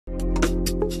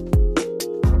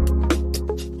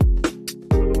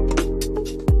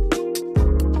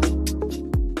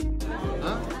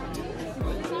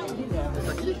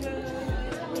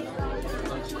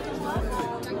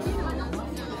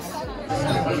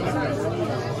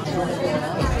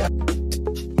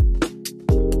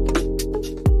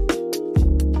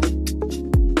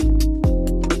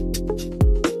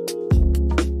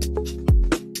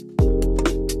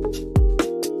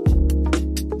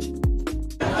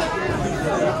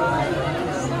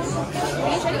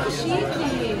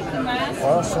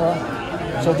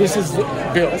So this is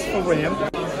Bill. That's for William.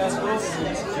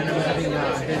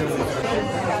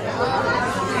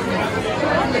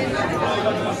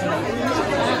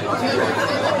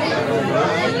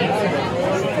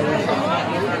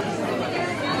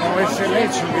 É um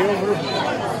excelente livro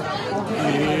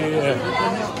e,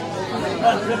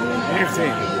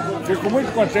 enfim, fico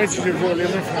muito contente de ver o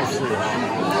livro em francês.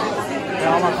 É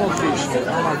uma conquista,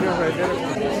 é uma verdadeira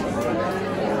conquista.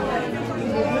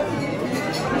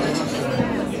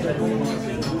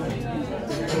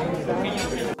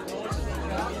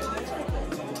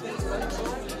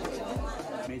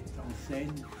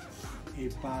 Et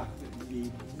par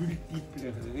les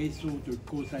multiples réseaux de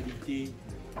causalité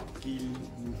qu'il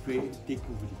nous fait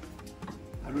découvrir.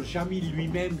 Alors Jamil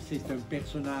lui-même, c'est un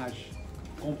personnage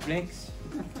complexe,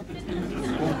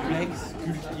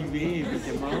 cultivé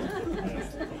évidemment.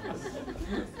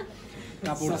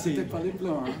 Ça, c'était pas les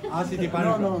plans. Hein. Ah, c'était pas les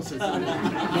plans. Non, c'est ça.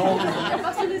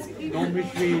 Non, mais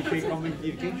je vais quand même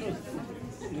dire quelque chose.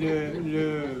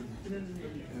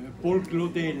 Paul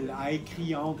Claudel a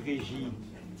écrit André Gide.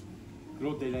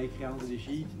 Claudel a écrit André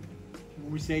Gide.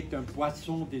 Vous êtes un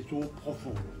poisson des eaux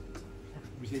profondes.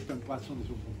 Vous êtes un poisson des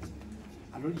eaux profondes.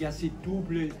 Alors il y a ces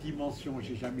doubles dimensions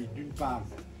chez Jamil. D'une part,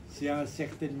 c'est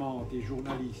certainement des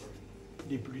journalistes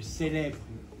les plus célèbres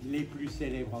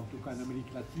en tout cas en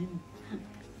Amérique latine,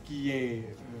 qui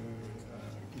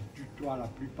tutoie la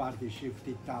plupart des chefs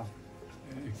d'État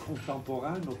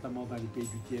contemporains, notamment dans les pays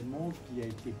du tiers-monde, qui a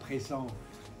été présent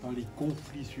dans les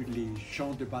conflits sur les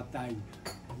champs de bataille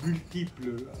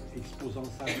multiples, exposant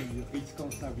sa vie, risquant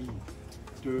sa vie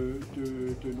de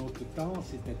notre temps,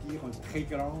 c'est-à-dire un très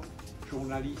grand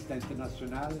journaliste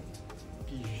international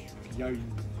qui a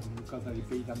dans les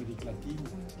pays d'Amérique latine,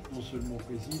 non seulement au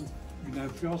Brésil, une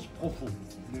influence profonde,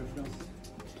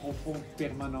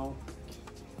 permanente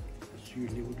sur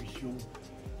l'évolution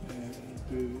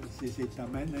de ces États.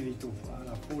 Maintenant, elle est à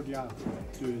la Folia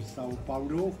de Sao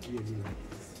Paulo, qui est le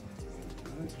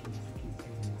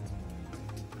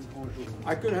plus grand journal.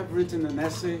 I could have written an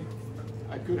essay,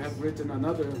 I could have written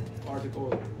another article,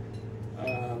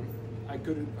 I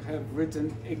could have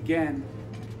written again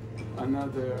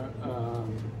another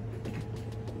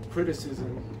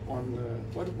criticism on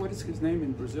what is his name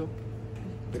in Brazil?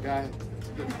 The guy,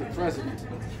 the president.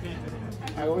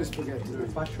 I always forget the name.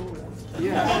 Facho,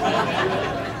 yeah.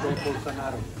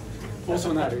 Bolsonaro.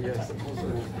 Bolsonaro, yes.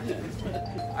 Bolsonaro.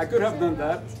 I could have done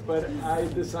that, but I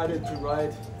decided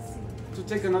to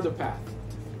take another path.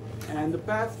 And the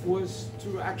path was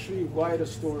to actually write a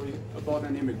story about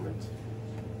an immigrant.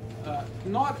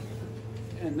 Not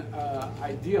an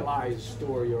idealized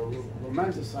story or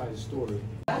romanticized story.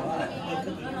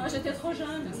 Non, j'étais trop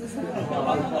jeune, c'est ça.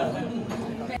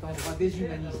 Endroit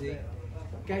déshumanisé,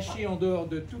 caché en dehors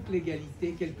de toute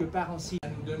légalité, quelque part en Syrie. Ça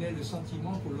nous donnait le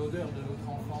sentiment que l'odeur de notre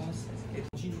enfance est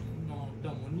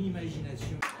dans mon imagination